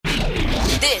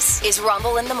This is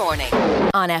Rumble in the Morning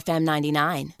on FM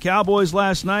 99. Cowboys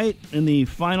last night in the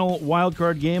final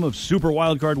wildcard game of Super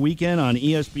Wildcard Weekend on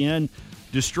ESPN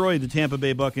destroyed the Tampa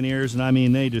Bay Buccaneers, and I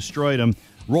mean they destroyed them.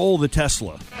 Roll the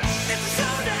Tesla.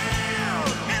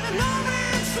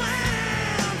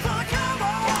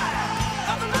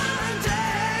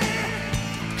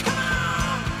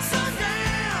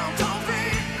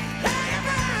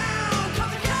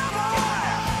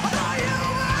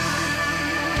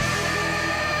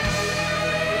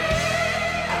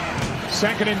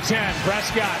 Second and 10,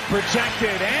 Prescott projected,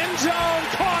 end zone,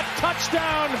 caught,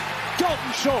 touchdown,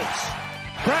 Dalton Schultz.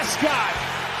 Prescott,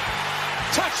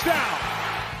 touchdown.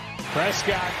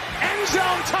 Prescott, end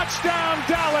zone, touchdown,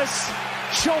 Dallas.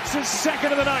 Schultz's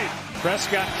second of the night.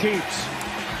 Prescott keeps.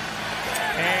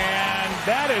 And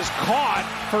that is caught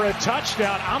for a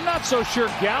touchdown. I'm not so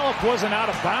sure Gallup wasn't out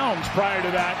of bounds prior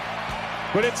to that,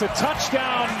 but it's a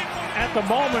touchdown at the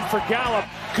moment for Gallup.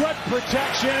 Good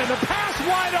protection, and the pass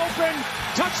wide open.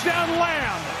 Touchdown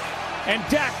Lamb. And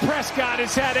Dak Prescott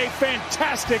has had a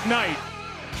fantastic night.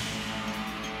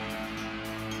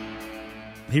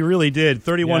 He really did.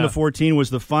 31-14 was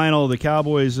the final. The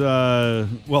Cowboys,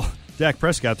 Dak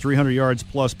Prescott, 300 yards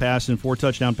plus passing, 4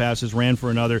 touchdown passes, ran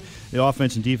for another. The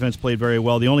offense and defense played very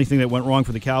well. The only thing that went wrong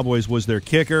for the Cowboys was their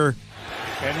kicker.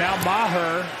 And now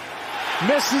Maher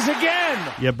misses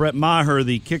again. Yeah, Brett Maher,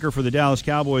 the kicker for the Dallas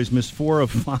Cowboys, missed 4 of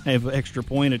 5 extra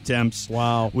point attempts.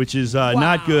 Wow. Which is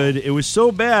not good. It was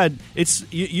so bad. It's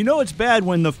it's bad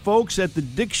when the folks at the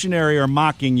dictionary are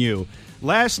mocking you.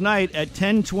 Last night at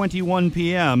 10:21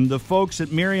 p.m., the folks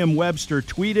at Merriam-Webster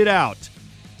tweeted out,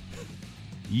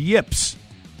 yips.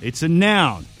 It's a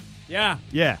noun. Yeah.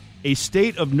 Yeah. A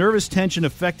state of nervous tension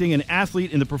affecting an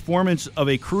athlete in the performance of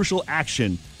a crucial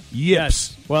action.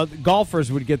 Yips. Yes. Well,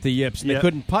 golfers would get the yips, and Yep. they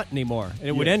couldn't putt anymore, and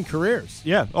it would end careers.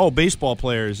 Yeah. Oh, baseball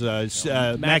players.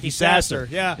 Mackie Sasser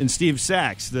yeah. and Steve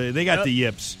Sachs. They got the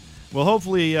yips. Well,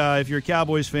 hopefully, if you're a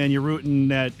Cowboys fan, you're rooting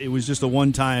that it was just a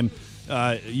one-time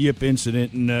yip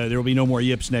incident, and there will be no more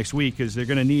yips next week because they're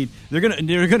going to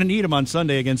need them on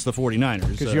Sunday against the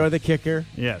 49ers. Because you're the kicker.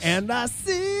 Yes. And I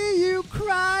see you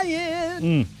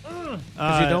crying.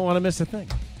 Because you don't want to miss a thing.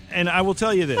 And I will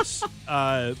tell you this.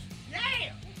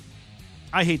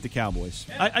 I hate the Cowboys.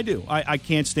 I do. I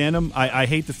can't stand them. I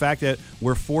hate the fact that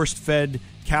we're force-fed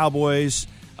Cowboys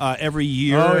every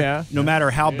year. Oh, yeah. No matter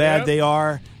how bad they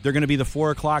are. They're going to be the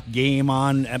 4 o'clock game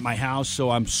on at my house,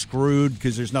 so I'm screwed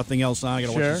because there's nothing else on. I got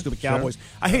to watch the stupid Cowboys.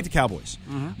 I hate the Cowboys.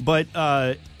 Mm-hmm.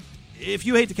 But if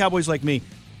you hate the Cowboys like me,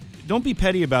 don't be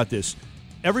petty about this.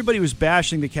 Everybody was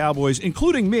bashing the Cowboys,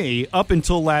 including me, up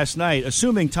until last night,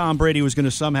 assuming Tom Brady was going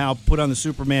to somehow put on the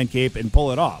Superman cape and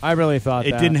pull it off. I really thought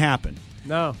it didn't happen.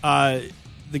 No.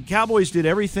 The Cowboys did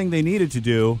everything they needed to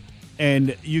do,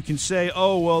 and you can say,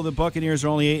 oh, well, the Buccaneers are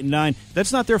only 8-9.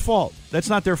 That's not their fault.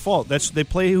 They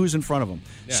play who's in front of them.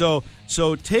 Yeah.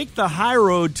 So take the high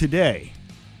road today,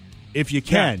 if you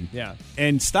can,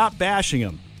 and stop bashing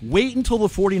them. Wait until the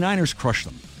 49ers crush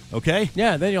them, okay?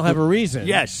 Yeah, then you'll have a reason.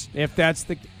 Yes. If that's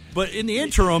the... But in the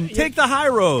interim, take the high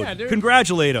road. Yeah,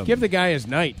 congratulate them. Give the guy his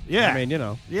night. Yeah. I mean,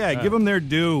 give them their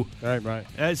due. Right.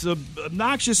 As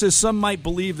obnoxious as some might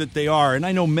believe that they are, and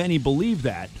I know many believe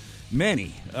that.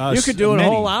 Many. You could do a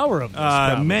whole hour of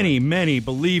this. Many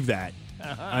believe that.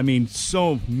 I mean,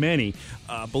 so many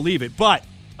believe it. But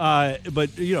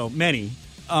many.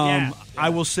 I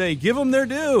will say, give them their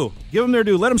due.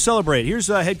 Let them celebrate. Here's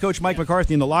head coach Mike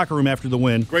McCarthy in the locker room after the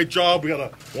win. Great job. We got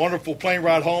a wonderful plane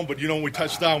ride home, but when we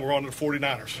touch down, we're on to the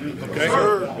 49ers. Okay?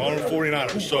 We're on to the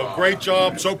 49ers. So great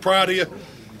job. So proud of you.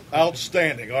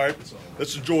 Outstanding. All right?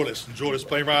 Let's enjoy this. Enjoy this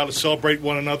plane ride. Let's celebrate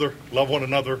one another. Love one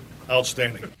another.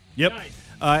 Outstanding. Yep.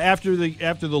 After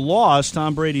the loss,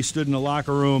 Tom Brady stood in the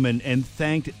locker room and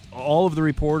thanked all of the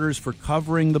reporters for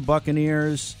covering the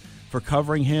Buccaneers, for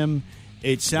covering him.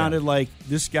 It sounded like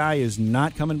this guy is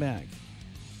not coming back.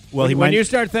 Well, when you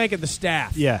start thanking the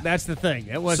staff, yeah, that's the thing.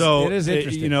 It is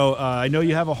interesting. I know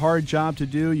you have a hard job to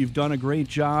do. You've done a great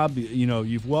job.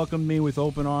 You've welcomed me with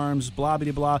open arms. Blah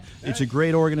blah blah. It's a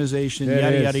great organization.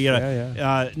 Yada.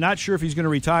 Yeah. Not sure if he's going to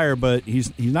retire, but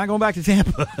he's not going back to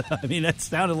Tampa. I mean, that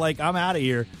sounded like I'm out of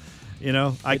here.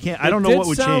 I can't. I don't know what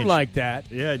would change. It did sound like that.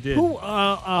 Yeah, it did.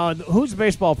 Who's the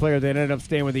baseball player that ended up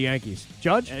staying with the Yankees?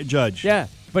 Judge. Judge. Yeah.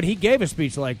 But he gave a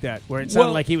speech like that where it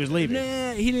sounded like he was leaving.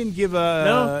 Nah, he didn't give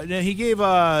a. No, he gave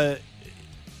a.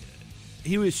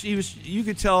 He was. You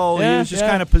could tell he was just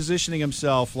kind of positioning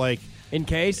himself like in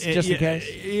case, in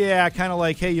case. Yeah, kind of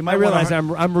like, hey, you might. I realize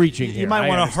I'm reaching. You might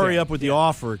want to hurry up with the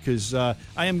offer because I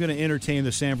am going to entertain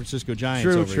the San Francisco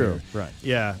Giants. Over here. Right.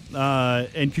 Yeah,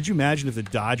 and could you imagine if the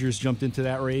Dodgers jumped into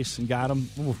that race and got him?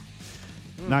 Ooh.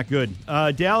 Not good.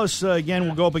 Dallas, again,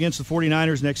 will go up against the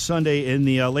 49ers next Sunday in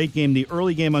the late game. The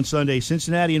early game on Sunday,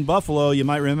 Cincinnati and Buffalo. You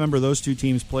might remember those two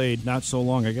teams played not so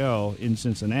long ago in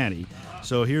Cincinnati.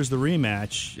 So here's the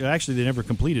rematch. Actually, they never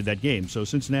completed that game. So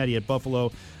Cincinnati at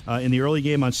Buffalo in the early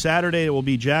game on Saturday. It will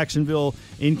be Jacksonville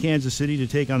in Kansas City to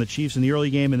take on the Chiefs in the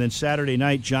early game. And then Saturday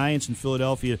night, Giants in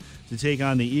Philadelphia to take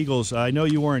on the Eagles. I know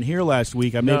you weren't here last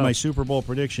week. I made my Super Bowl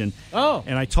prediction. Oh.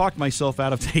 And I talked myself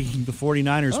out of taking the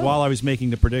 49ers while I was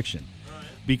making the prediction.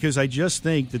 Because I just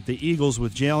think that the Eagles,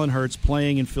 with Jalen Hurts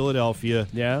playing in Philadelphia,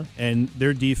 and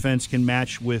their defense can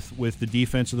match with the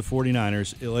defense of the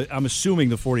 49ers. I'm assuming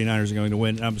the 49ers are going to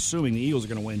win, and I'm assuming the Eagles are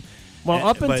going to win. Well,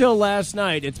 until last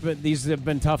night, these have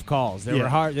been tough calls. They were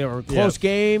hard. They were close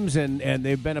games, and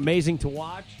they've been amazing to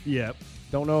watch. Yep.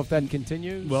 Don't know if that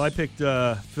continues. Well, I picked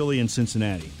Philly and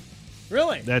Cincinnati.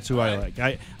 Really? That's who I like.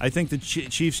 I think the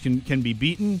Chiefs can be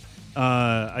beaten.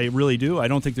 I really do. I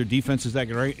don't think their defense is that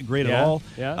great at all.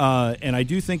 Yeah. And I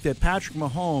do think that Patrick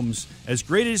Mahomes, as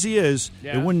great as he is,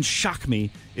 it wouldn't shock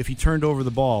me if he turned over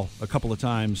the ball a couple of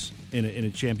times in a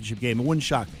championship game. It wouldn't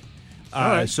shock me.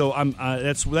 Right. So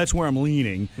that's where I'm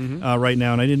leaning right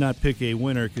now, and I did not pick a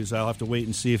winner because I'll have to wait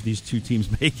and see if these two teams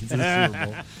make it to the Super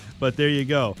Bowl. But there you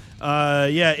go.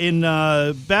 Actually,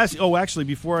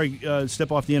 before I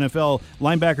step off the NFL,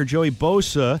 linebacker Joey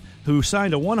Bosa, who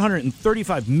signed a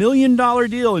 $135 million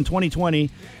deal in 2020,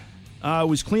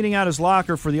 was cleaning out his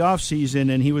locker for the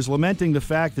offseason, and he was lamenting the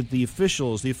fact that the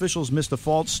officials missed a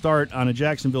false start on a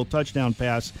Jacksonville touchdown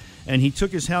pass, and he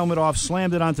took his helmet off,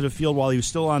 slammed it onto the field while he was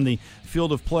still on the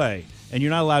field of play. And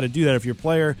you're not allowed to do that if you're a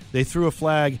player. They threw a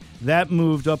flag. That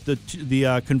moved up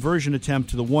the conversion attempt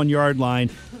to the 1 yard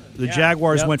line. The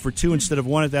Jaguars went for 2 instead of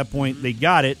 1 at that point. They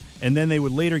got it, and then they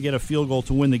would later get a field goal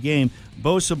to win the game.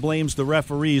 Bosa blames the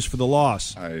referees for the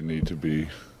loss. I need to be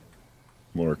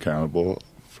more accountable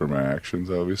for my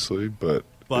actions, obviously, but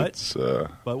what? It's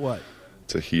a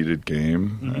heated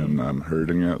game, and I'm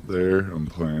hurting out there. I'm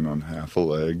playing on half a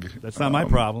leg. That's not my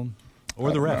problem.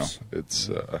 Or the refs. It's.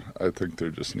 I think there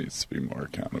just needs to be more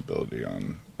accountability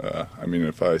on.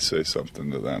 If I say something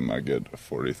to them, I get a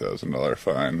 $40,000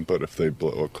 fine. But if they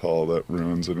blow a call that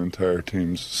ruins an entire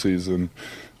team's season,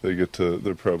 they're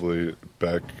probably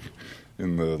back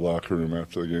in the locker room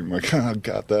after the game. Like,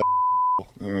 got that.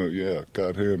 Oh yeah,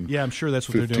 got him. Yeah, I'm sure that's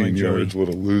what they're doing. 15 yards, what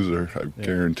a loser! I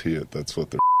guarantee it. That's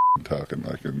what they're talking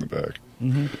like in the back.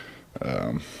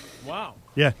 Wow.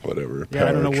 Yeah. Whatever. Yeah,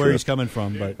 I don't know where he's coming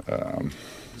from, but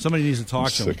somebody needs to talk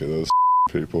to him. I'm sick of those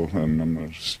people, and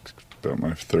I'm just about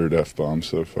my third F-bomb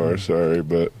so far. Sorry,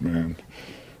 but, man,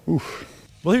 oof.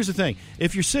 Well, here's the thing.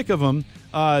 If you're sick of them,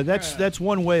 that's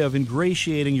one way of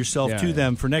ingratiating yourself to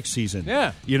them for next season.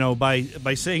 Yeah.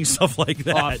 By saying stuff like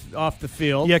that. Off the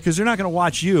field. Yeah, because they're not going to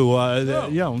watch you. They're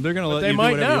going to let you do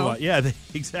whatever now. you want. Yeah,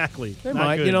 exactly. They not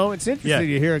might. good. It's interesting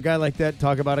to hear a guy like that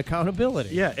talk about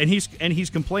accountability. Yeah, and he's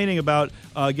complaining about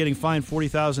getting fined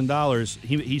 $40,000.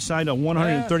 He signed a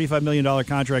 $135 million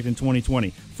contract in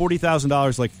 2020.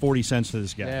 $40,000, like 40 cents to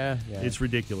this guy. Yeah. It's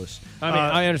ridiculous.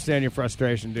 I understand your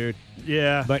frustration, dude.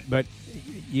 Yeah, but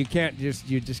you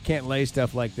just can't lay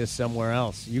stuff like this somewhere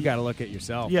else. You got to look at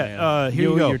yourself. Yeah, man. here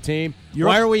you go. Your team.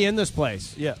 Why are we in this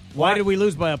place? Yeah. Why did we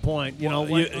lose by a point?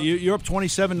 You're up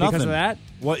 27-0 because of that.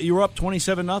 What you were up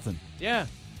 27-0. Yeah.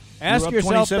 Ask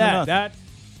yourself that.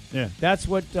 That's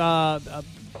what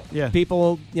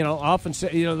people often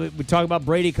say. We talk about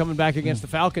Brady coming back against the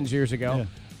Falcons years ago.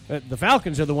 Yeah. The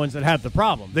Falcons are the ones that have the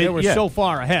problem. They were so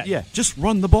far ahead. Yeah, just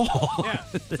run the ball. Yeah,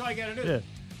 that's all you got to do. Yeah,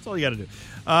 that's all you got to do.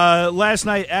 Last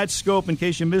night at Scope, in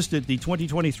case you missed it, the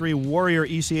 2023 Warrior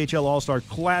ECHL All-Star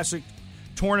Classic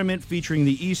tournament featuring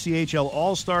the ECHL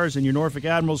All-Stars and your Norfolk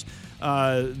Admirals.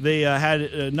 They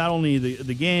had not only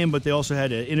the game, but they also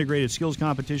had an integrated skills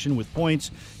competition with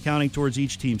points counting towards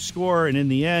each team's score. And in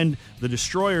the end, the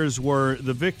Destroyers were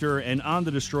the victor, and on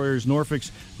the Destroyers,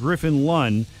 Norfolk's Griffin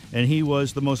Lunn, and he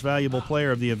was the most valuable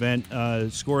player of the event,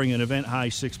 scoring an event-high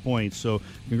 6 points. So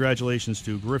congratulations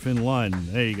to Griffin Lunn.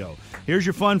 There you go. Here's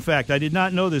your fun fact. I did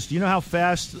not know this. Do you know how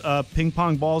fast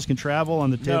ping-pong balls can travel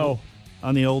on the table? No.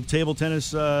 On the old table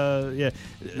tennis? Nope.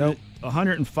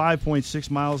 105.6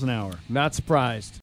 miles an hour. Not surprised.